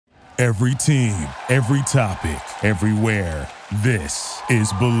Every team, every topic, everywhere. This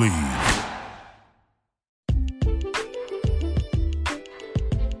is Believe.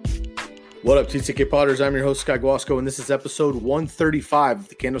 What up, TCK Potters? I'm your host, Sky Guasco, and this is episode 135 of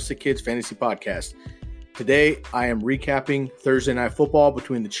the Candlestick Kids Fantasy Podcast. Today, I am recapping Thursday Night Football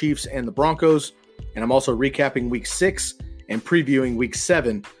between the Chiefs and the Broncos, and I'm also recapping Week 6 and previewing Week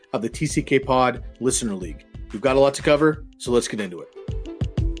 7 of the TCK Pod Listener League. We've got a lot to cover, so let's get into it.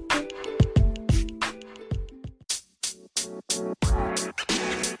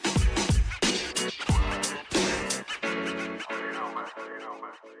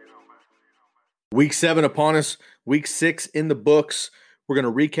 Week 7 upon us, Week 6 in the books. We're going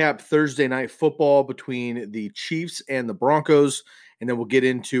to recap Thursday Night Football between the Chiefs and the Broncos, and then we'll get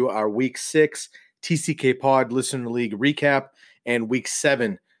into our Week 6 TCK Pod Listener League recap and Week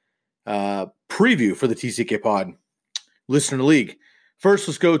 7 preview for the TCK Pod Listener League. First,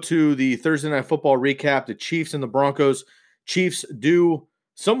 let's go to the Thursday Night Football recap, the Chiefs and the Broncos. Chiefs do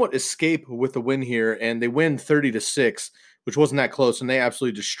somewhat escape with the win here, and they win 30-6, which wasn't that close, and they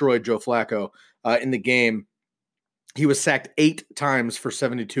absolutely destroyed Joe Flacco in the game. He was sacked 8 times for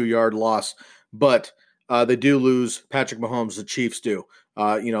 72-yard loss, but they do lose Patrick Mahomes. The Chiefs do.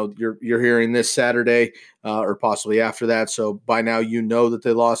 You're hearing this Saturday or possibly after that, so by now you know that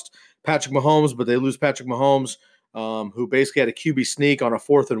they lost Patrick Mahomes, but they lose Patrick Mahomes, who basically had a QB sneak on a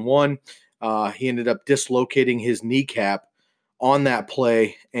 4th and 1. He ended up dislocating his kneecap on that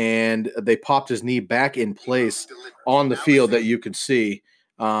play, and they popped his knee back in place on the field that you could see.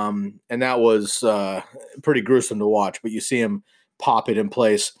 And that was pretty gruesome to watch, but you see him pop it in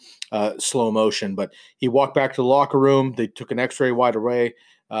place, slow motion. But he walked back to the locker room. They took an x-ray right away.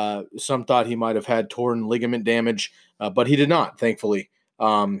 Some thought he might have had torn ligament damage, but he did not, thankfully.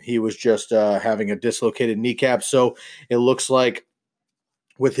 He was just having a dislocated kneecap. So it looks like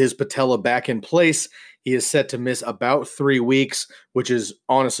with his patella back in place, he is set to miss about 3 weeks, which is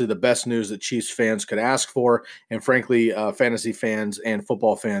honestly the best news that Chiefs fans could ask for, and frankly, fantasy fans and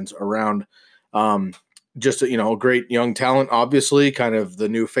football fans around. Just a great young talent, obviously, kind of the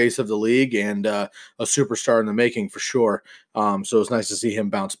new face of the league and a superstar in the making for sure. So it's nice to see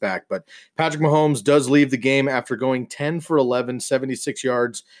him bounce back. But Patrick Mahomes does leave the game after going 10 for 11, 76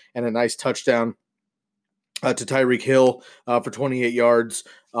 yards, and a nice touchdown to Tyreek Hill for 28 yards.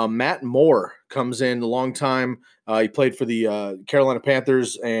 Matt Moore comes in a long time. He played for the Carolina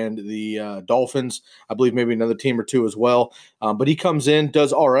Panthers and the Dolphins. I believe maybe another team or two as well. But he comes in,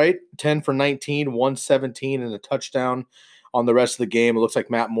 does all right, 10 for 19, 117, and a touchdown on the rest of the game. It looks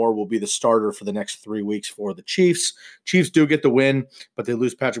like Matt Moore will be the starter for the next 3 weeks for the Chiefs. Chiefs do get the win, but they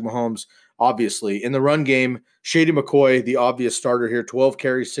lose Patrick Mahomes, obviously. In the run game, Shady McCoy, the obvious starter here, 12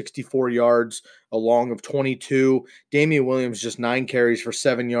 carries, 64 yards, a long of 22. Damian Williams, just 9 carries for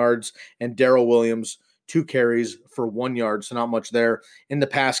 7 yards. And Darrell Williams, 2 carries for 1 yard, so not much there. In the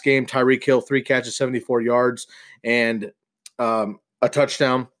pass game, Tyreek Hill, 3 catches, 74 yards, and a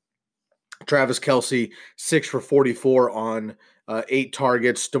touchdown. Travis Kelce, 6 for 44 on 8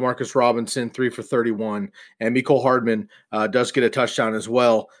 targets. Demarcus Robinson, 3 for 31. And Mecole Hardman does get a touchdown as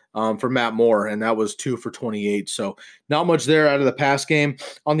well for Matt Moore, and that was 2 for 28. So not much there out of the pass game.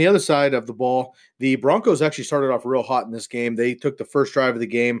 On the other side of the ball, the Broncos actually started off real hot in this game. They took the first drive of the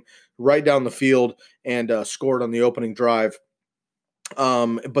game right down the field and scored on the opening drive.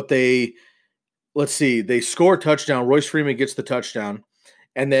 But they score a touchdown. Royce Freeman gets the touchdown,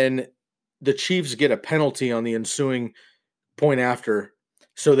 and then the Chiefs get a penalty on the ensuing point after.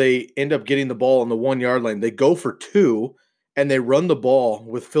 So they end up getting the ball on the 1 yard line. They go for 2, and they run the ball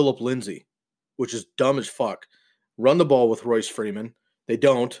with Philip Lindsay, which is dumb as fuck. Run the ball with Royce Freeman. They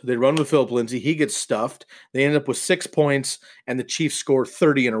don't. They run with Philip Lindsay. He gets stuffed. They end up with 6 points, and the Chiefs score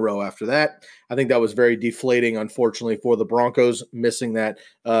 30 in a row after that. I think that was very deflating, unfortunately, for the Broncos, missing that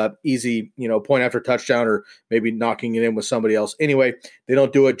easy, point after touchdown or maybe knocking it in with somebody else. Anyway, they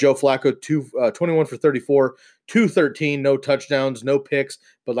don't do it. Joe Flacco, 21 for 34, 213, no touchdowns, no picks,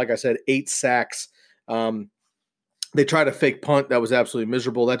 but like I said, 8 sacks. They tried a fake punt. That was absolutely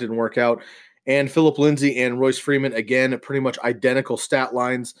miserable. That didn't work out. And Philip Lindsay and Royce Freeman, again, pretty much identical stat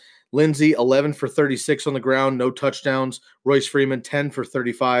lines. Lindsay, 11 for 36 on the ground, no touchdowns. Royce Freeman, 10 for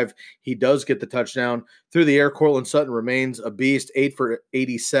 35. He does get the touchdown. Through the air, Cortland Sutton remains a beast, 8 for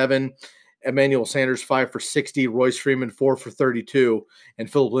 87. Emmanuel Sanders, 5 for 60. Royce Freeman, 4 for 32.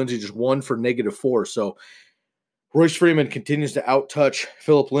 And Philip Lindsay, just 1 for -4. So Royce Freeman continues to outtouch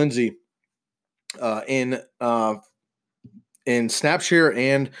Philip Lindsay in snap share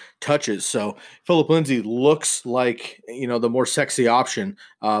and touches. So Philip Lindsay looks like, the more sexy option,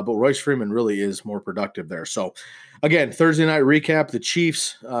 but Royce Freeman really is more productive there. So Again, Thursday night recap, the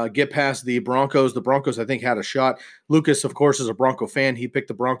Chiefs get past the Broncos. The Broncos, I think, had a shot. Lucas, of course, is a Bronco fan. He picked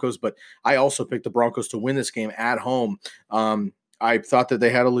the Broncos, but I also picked the Broncos to win this game at home. I thought that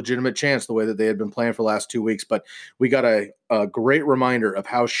they had a legitimate chance the way that they had been playing for the last 2 weeks, but we got a great reminder of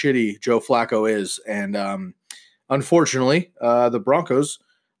how shitty Joe Flacco is. And unfortunately, the Broncos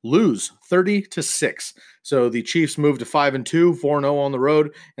lose 30-6. So the Chiefs move to 5-2, 4-0 on the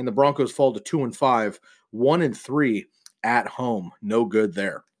road, and the Broncos fall to 2-5. 1-3 at home. No good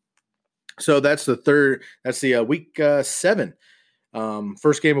there. So that's the week 7.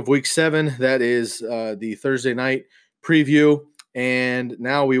 First game of week 7. That is the Thursday night preview. And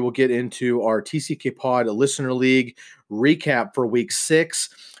now we will get into our TCK Pod Listener League recap for week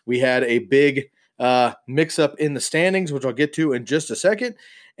 6. We had a big mix up in the standings, which I'll get to in just a second.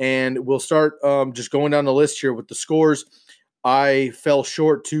 And we'll start just going down the list here with the scores. I fell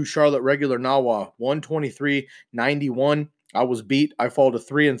short to Charlotte regular Nawa, 123-91. I was beat. I fall to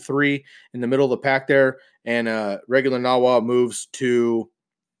 3-3 in the middle of the pack there, and regular Nawa moves to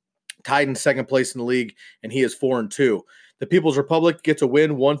tied in second place in the league, and he is 4-2. The People's Republic gets a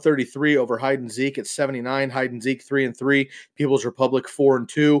win, 133 over Hide and Zeke at 79. Hide and Zeke 3-3. People's Republic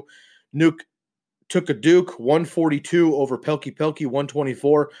 4-2. Nuke took a Duke, 142 over Pelkey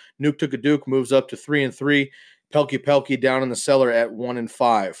 124. Nuke took a Duke, moves up to 3-3. Pelkey down in the cellar at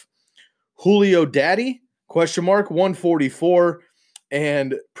 1-5. Julio Daddy, question mark, 144.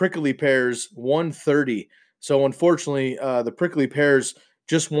 And Prickly Pears, 130. So unfortunately, the Prickly Pears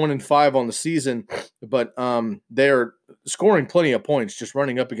just 1-5 on the season, but they're scoring plenty of points, just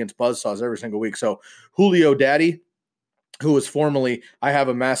running up against buzzsaws every single week. So Julio Daddy, who was formerly I Have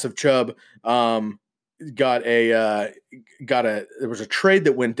a Massive Chub, there was a trade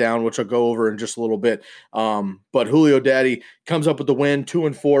that went down, which I'll go over in just a little bit. But Julio Daddy comes up with the win,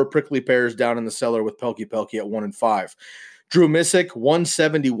 2-4. Prickly Pears down in the cellar with Pelkey at 1-5. Drew Missick,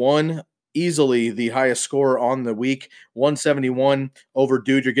 171, easily the highest score on the week. 171 over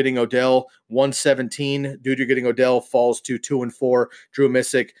Dude You're Getting Odell. 117. Dude You're Getting Odell falls to 2-4. Drew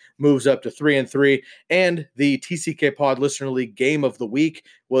Missick moves up to 3-3. And the TCK Pod Listener League game of the week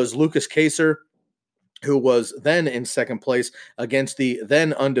was Lucas Kaser, who was then in second place against the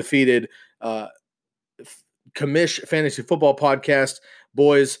then undefeated Commish Fantasy Football Podcast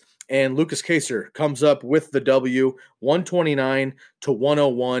boys. And Lucas Kaser comes up with the W,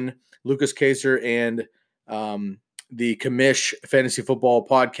 129-101. Lucas Kaser and the Commish Fantasy Football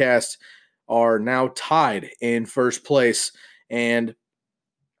Podcast are now tied in first place. And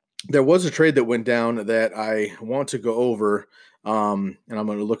there was a trade that went down that I want to go over, and I'm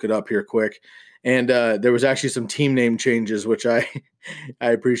going to look it up here quick. And there was actually some team name changes, which I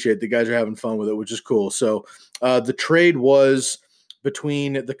appreciate. The guys are having fun with it, which is cool. So the trade was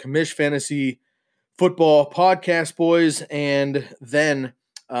between the Commish Fantasy Football Podcast boys and then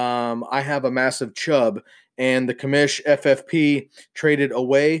I Have a Massive Chub. And the Commish FFP traded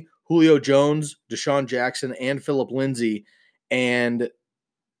away Julio Jones, Deshaun Jackson, and Phillip Lindsay. And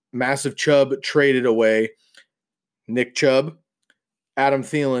Massive Chub traded away Nick Chubb, Adam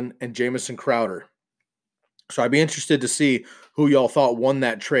Thielen, and Jamison Crowder. So I'd be interested to see who y'all thought won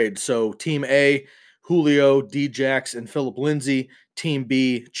that trade. So Team A, Julio, D-Jax, and Phillip Lindsay. Team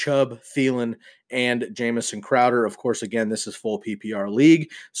B, Chubb, Thielen, and Jamison Crowder. Of course, again, this is full PPR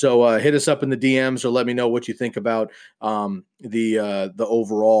league. So hit us up in the DMs or let me know what you think about the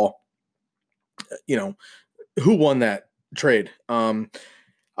overall, who won that trade.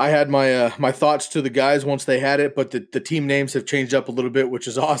 I had my thoughts to the guys once they had it, but the team names have changed up a little bit, which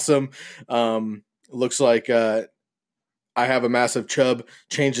is awesome. Looks like I Have a Massive Chub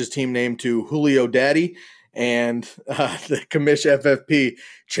changed his team name to Julio Daddy, and the Commish FFP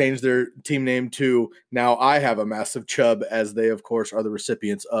changed their team name to now I Have a Massive Chub, as they, of course, are the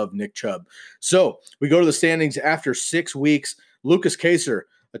recipients of Nick Chubb. So we go to the standings after 6 weeks. Lucas Kaser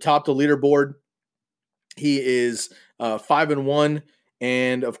atop the leaderboard. He is 5-1.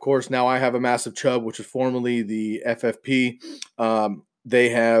 And, of course, now I Have a Massive Chub, which is formerly the FFP. They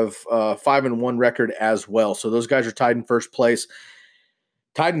have a 5-1 record as well. So those guys are tied in first place.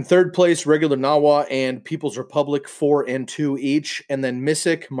 Tied in third place, regular Nawa and People's Republic, 4-2 each. And then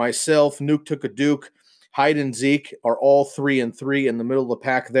Missick, myself, Nuke Took a Duke, Hyde and Zeke are all 3-3 in the middle of the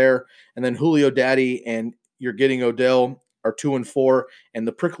pack there. And then Julio Daddy and You're Getting Odell are 2-4. And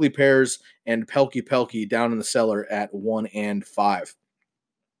the Prickly Pears and Pelkey down in the cellar at 1-5.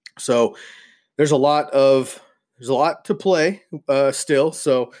 So there's a lot to play still.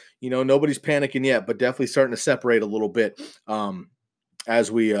 So, nobody's panicking yet, but definitely starting to separate a little bit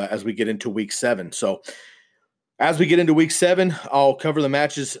as we get into week 7. So as we get into week 7, I'll cover the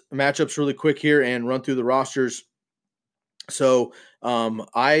matchups really quick here and run through the rosters. So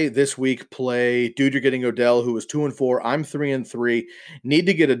I this week play Dude You're Getting Odell, who was 2-4. I'm 3-3. Need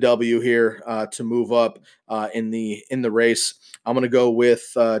to get a W here to move up in the race. I'm going to go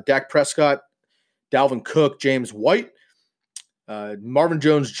with Dak Prescott, Dalvin Cook, James White, Marvin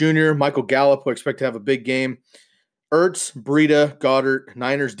Jones Jr., Michael Gallup, who I expect to have a big game. Ertz, Breida, Goddard,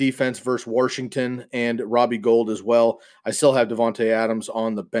 Niners defense versus Washington, and Robbie Gould as well. I still have Devontae Adams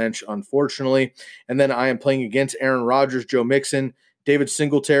on the bench, unfortunately. And then I am playing against Aaron Rodgers, Joe Mixon, David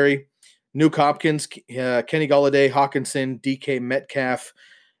Singletary, Nuke Hopkins, Kenny Golladay, Hawkinson, DK Metcalf,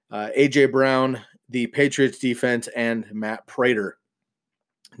 A.J. Brown, the Patriots defense, and Matt Prater.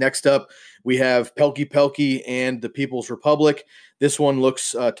 Next up, we have Pelkey and the People's Republic. This one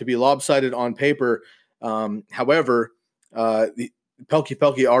looks to be lopsided on paper. However, the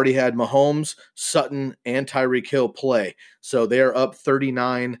Pelkey already had Mahomes, Sutton, and Tyreek Hill play. So they are up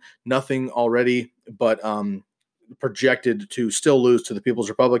 39-0 already, but projected to still lose to the People's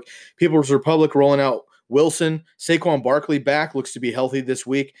Republic. People's Republic rolling out Wilson, Saquon Barkley back, looks to be healthy this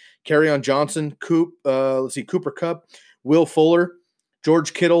week. Kerryon Johnson, Cooper Kupp, Will Fuller,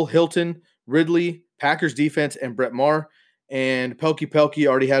 George Kittle, Hilton, Ridley, Packers defense, and Brett Maher. And Pelkey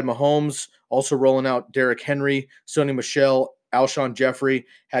already had Mahomes, also rolling out Derrick Henry, Sony Michel, Alshon Jeffrey,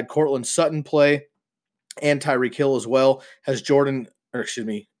 had Cortland Sutton play, and Tyreek Hill as well. Has Jared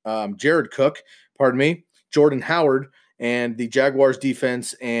Cook, Jordan Howard, and the Jaguars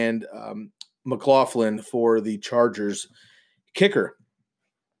defense, and McLaughlin for the Chargers kicker.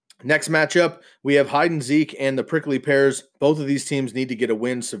 Next matchup, we have Hyde and Zeke and the Prickly Pears. Both of these teams need to get a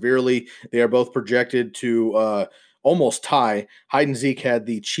win severely. They are both projected to almost tie. Hyde and Zeke had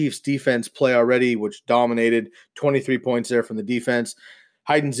the Chiefs defense play already, which dominated 23 points there from the defense.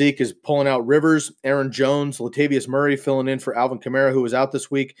 Hyde and Zeke is pulling out Rivers, Aaron Jones, Latavius Murray filling in for Alvin Kamara, who was out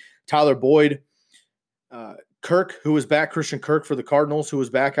this week, Tyler Boyd, Kirk, who was back, Christian Kirk for the Cardinals, who was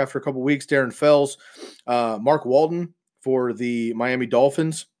back after a couple weeks, Darren Fells, Mark Walton for the Miami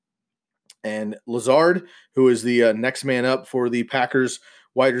Dolphins, and Lazard, who is the next man up for the Packers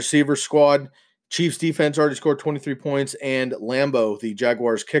wide receiver squad. Chiefs defense already scored 23 points, and Lambeau, the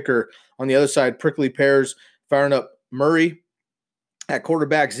Jaguars kicker. On the other side, Prickly Pears firing up Murray. At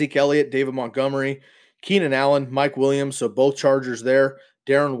quarterback, Zeke Elliott, David Montgomery, Keenan Allen, Mike Williams, so both Chargers there.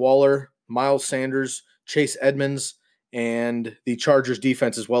 Darren Waller, Miles Sanders, Chase Edmonds, and the Chargers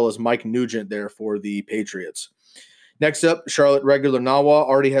defense, as well as Mike Nugent there for the Patriots. Next up, Charlotte regular Nawa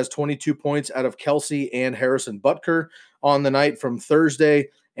already has 22 points out of Kelsey and Harrison Butker on the night from Thursday,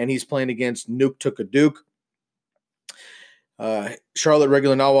 and he's playing against Nuke Duke. Charlotte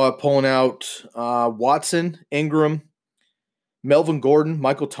regular Nawa pulling out Watson, Ingram, Melvin Gordon,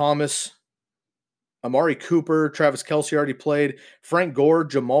 Michael Thomas, Amari Cooper, Travis Kelce already played, Frank Gore,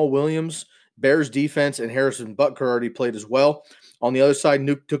 Jamal Williams, Bears defense, and Harrison Butker already played as well. On the other side,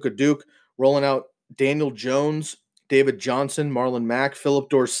 Nuke Duke rolling out Daniel Jones, David Johnson, Marlon Mack, Philip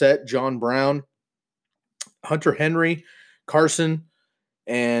Dorsett, John Brown, Hunter Henry, Carson,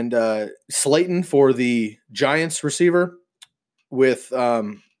 and Slayton for the Giants receiver, with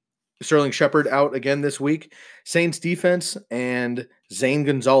Sterling Shepard out again this week, Saints defense, and Zane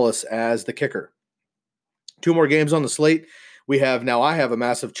Gonzalez as the kicker. Two more games on the slate. I have a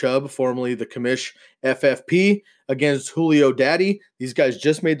massive Chubb, formerly the Commish FFP, against Julio Daddy. These guys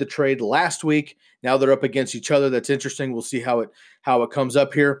just made the trade last week. Now they're up against each other. That's interesting. We'll see how it comes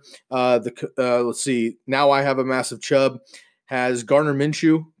up here. Let's see. Now I have a massive Chubb. Has Gardner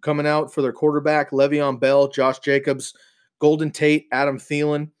Minshew coming out for their quarterback, Le'Veon Bell, Josh Jacobs, Golden Tate, Adam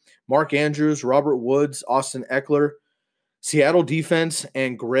Thielen, Mark Andrews, Robert Woods, Austin Eckler, Seattle defense,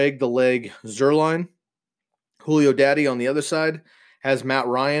 and Greg the Leg Zuerlein. Julio Daddy on the other side has Matt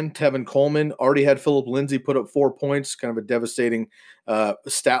Ryan, Tevin Coleman. Already had Philip Lindsay put up 4 points. Kind of a devastating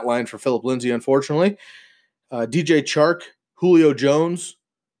stat line for Philip Lindsay, unfortunately. DJ Chark, Julio Jones,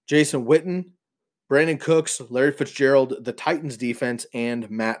 Jason Witten, Brandon Cooks, Larry Fitzgerald, the Titans defense, and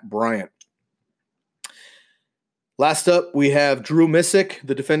Matt Bryant. Last up, we have Drew Missick,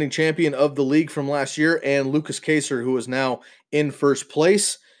 the defending champion of the league from last year, and Lucas Kaser, who is now in first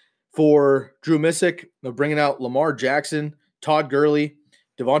place. For Drew Missick, they're bringing out Lamar Jackson, Todd Gurley,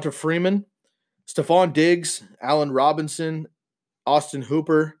 Devonta Freeman, Stephon Diggs, Allen Robinson, Austin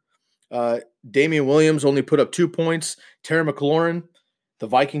Hooper, Damian Williams only put up 2 points, Terry McLaurin, the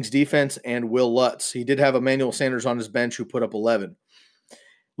Vikings defense, and Will Lutz. He did have Emmanuel Sanders on his bench who put up 11.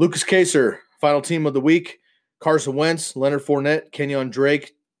 Lucas Kaser, final team of the week, Carson Wentz, Leonard Fournette, Kenyon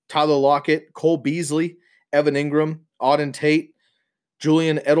Drake, Tyler Lockett, Cole Beasley, Evan Ingram, Auden Tate,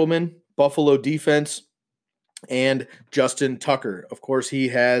 Julian Edelman, Buffalo defense, and Justin Tucker. Of course, he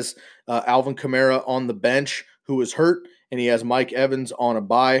has Alvin Kamara on the bench, who is hurt, and he has Mike Evans on a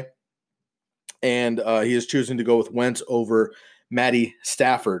bye. And he is choosing to go with Wentz over Matty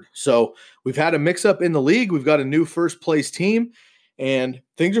Stafford. So we've had a mix-up in the league. We've got a new first-place team, and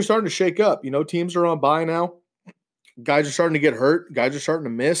things are starting to shake up. Teams are on bye now. Guys are starting to get hurt. Guys are starting to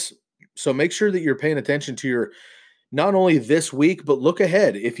miss. So make sure that you're paying attention to your not only this week, but look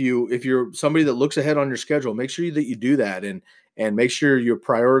ahead. If you're somebody that looks ahead on your schedule, make sure that you do that and make sure you're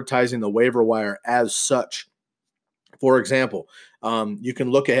prioritizing the waiver wire as such. For example, you can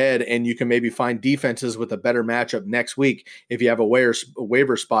look ahead and you can maybe find defenses with a better matchup next week if you have a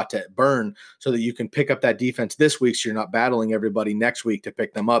waiver spot to burn so that you can pick up that defense this week so you're not battling everybody next week to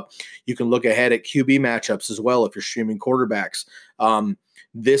pick them up. You can look ahead at QB matchups as well if you're streaming quarterbacks.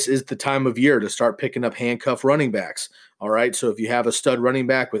 This is the time of year to start picking up handcuff running backs. All right. So if you have a stud running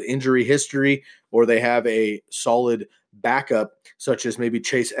back with injury history or they have a solid backup, such as maybe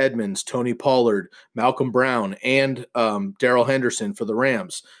Chase Edmonds, Tony Pollard, Malcolm Brown, and Darrell Henderson for the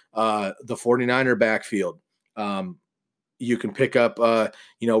Rams, the 49er backfield. You can pick up,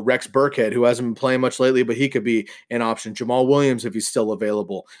 Rex Burkhead, who hasn't been playing much lately, but he could be an option. Jamal Williams, if he's still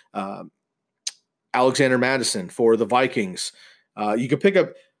available. Alexander Madison for the Vikings. You can pick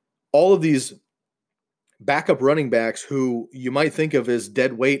up all of these backup running backs who you might think of as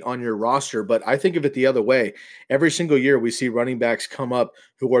dead weight on your roster, but I think of it the other way. Every single year we see running backs come up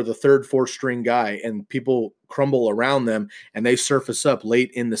who are the third, fourth string guy, and people crumble around them and they surface up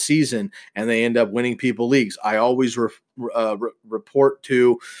late in the season and they end up winning people leagues. I always report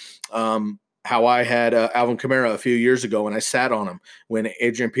to how I had Alvin Kamara a few years ago, and I sat on him when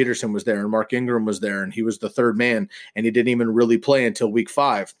Adrian Peterson was there and Mark Ingram was there, and he was the third man, and he didn't even really play until week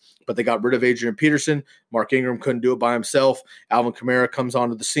 5. But they got rid of Adrian Peterson. Mark Ingram couldn't do it by himself. Alvin Kamara comes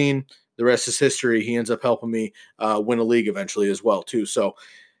onto the scene. The rest is history. He ends up helping me win a league eventually as well, too. So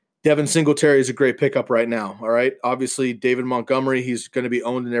Devin Singletary is a great pickup right now, all right? Obviously, David Montgomery, he's going to be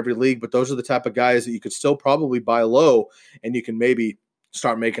owned in every league, but those are the type of guys that you could still probably buy low, and you can maybe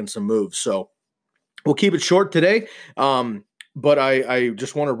start making some moves. So we'll keep it short today, but I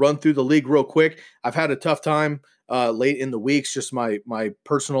just want to run through the league real quick. I've had a tough time late in the weeks. Just my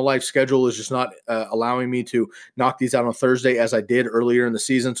personal life schedule is just not allowing me to knock these out on Thursday as I did earlier in the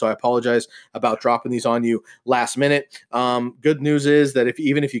season. So I apologize about dropping these on you last minute. Good news is that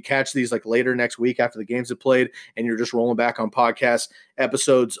even if you catch these like later next week after the games have played and you're just rolling back on podcast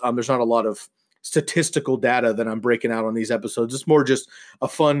episodes, there's not a lot of statistical data that I'm breaking out on these episodes. It's more just a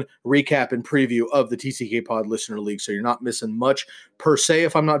fun recap and preview of the TCK Pod Listener League. So you're not missing much per se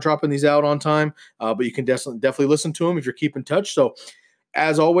if I'm not dropping these out on time, but you can definitely listen to them if you're keeping touch. So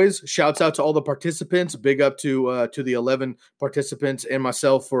as always, shouts out to all the participants. Big up to the 11 participants and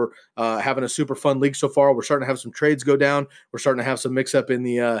myself for having a super fun league so far. We're starting to have some trades go down. We're starting to have some mix up in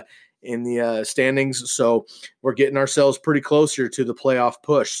the standings. So we're getting ourselves pretty close here to the playoff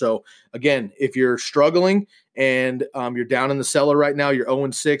push. So again, if you're struggling and you're down in the cellar right now, you're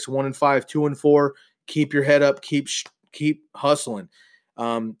 0-6, 1-5, 2-4, keep your head up, keep hustling.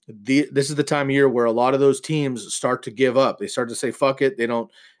 This is the time of year where a lot of those teams start to give up. They start to say, fuck it. They don't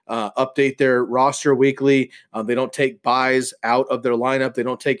update their roster weekly. They don't take buys out of their lineup. They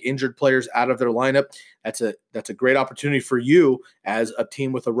don't take injured players out of their lineup. That's a great opportunity for you as a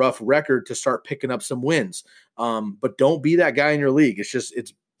team with a rough record to start picking up some wins. But don't be that guy in your league.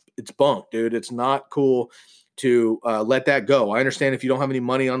 It's bunk, dude. It's not cool to let that go. I understand if you don't have any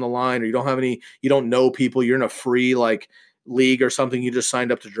money on the line or you don't know people, you're in a free league or something, you just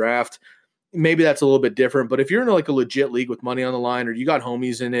signed up to draft. Maybe that's a little bit different, but if you're in a legit league with money on the line or you got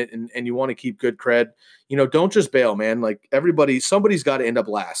homies in it and you want to keep good cred, don't just bail, man. Somebody's got to end up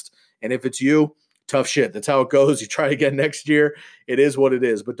last. And if it's you, tough shit. That's how it goes. You try again next year. It is what it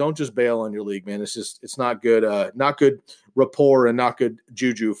is, but don't just bail on your league, man. It's not good. Not good rapport and not good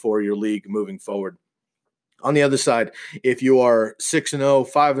juju for your league moving forward. On the other side, if you are 6-0,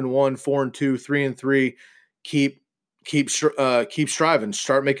 5-1, 4-2, 3-3, keep striving,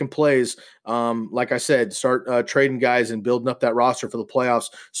 start making plays. Like I said, start trading guys and building up that roster for the playoffs.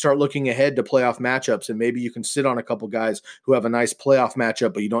 Start looking ahead to playoff matchups, and maybe you can sit on a couple guys who have a nice playoff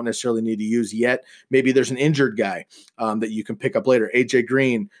matchup, but you don't necessarily need to use yet. Maybe there's an injured guy that you can pick up later, AJ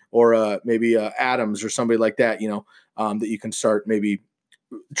Green or maybe Adams or somebody like that, that you can start maybe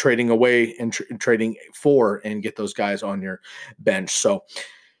trading away and trading for and get those guys on your bench. So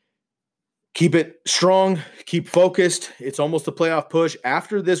keep it strong, keep focused. It's almost a playoff push.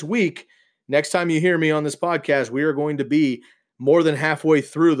 After this week, next time you hear me on this podcast, we are going to be more than halfway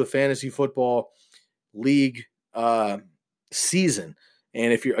through the fantasy football league season.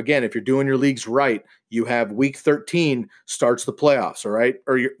 And if you're doing your leagues right, you have week 13 starts the playoffs, all right?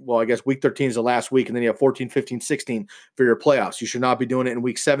 I guess week 13 is the last week, and then you have 14, 15, 16 for your playoffs. You should not be doing it in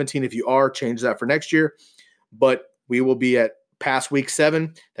week 17. If you are, change that for next year. But we will be at past week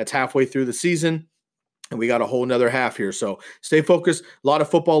 7. That's halfway through the season, and we got a whole nother half here. So stay focused. A lot of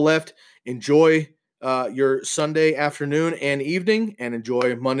football left. Enjoy your Sunday afternoon and evening, and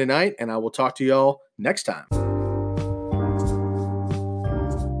enjoy Monday night, and I will talk to y'all next time.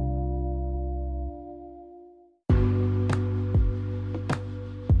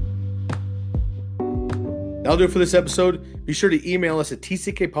 That'll do it for this episode. Be sure to email us at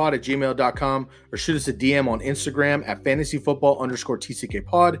tckpod@gmail.com or shoot us a DM on Instagram at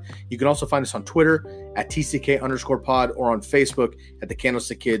fantasyfootball_TCKpod. You can also find us on Twitter at TCK_pod or on Facebook at the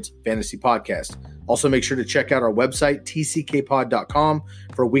Candlestick Kids Fantasy Podcast. Also, make sure to check out our website, tckpod.com,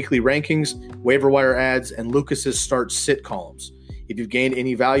 for weekly rankings, waiver wire ads, and Lucas's start-sit columns. If you've gained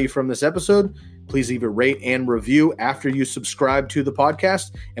any value from this episode, please leave a rate and review after you subscribe to the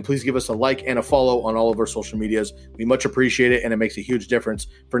podcast, and please give us a like and a follow on all of our social medias. We much appreciate it, and it makes a huge difference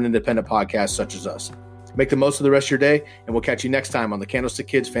for an independent podcast such as us. Make the most of the rest of your day, and we'll catch you next time on the Candlestick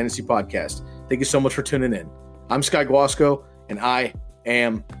Kids Fantasy Podcast. Thank you so much for tuning in. I'm Sky Guasco, and I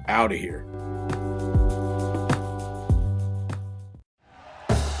am out of here.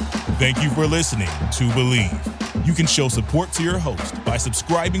 Thank you for listening to Believe. You can show support to your host by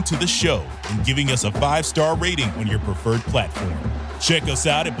subscribing to the show and giving us a 5-star rating on your preferred platform. Check us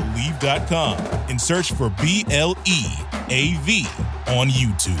out at Believe.com and search for BLEAV on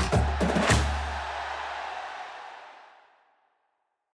YouTube.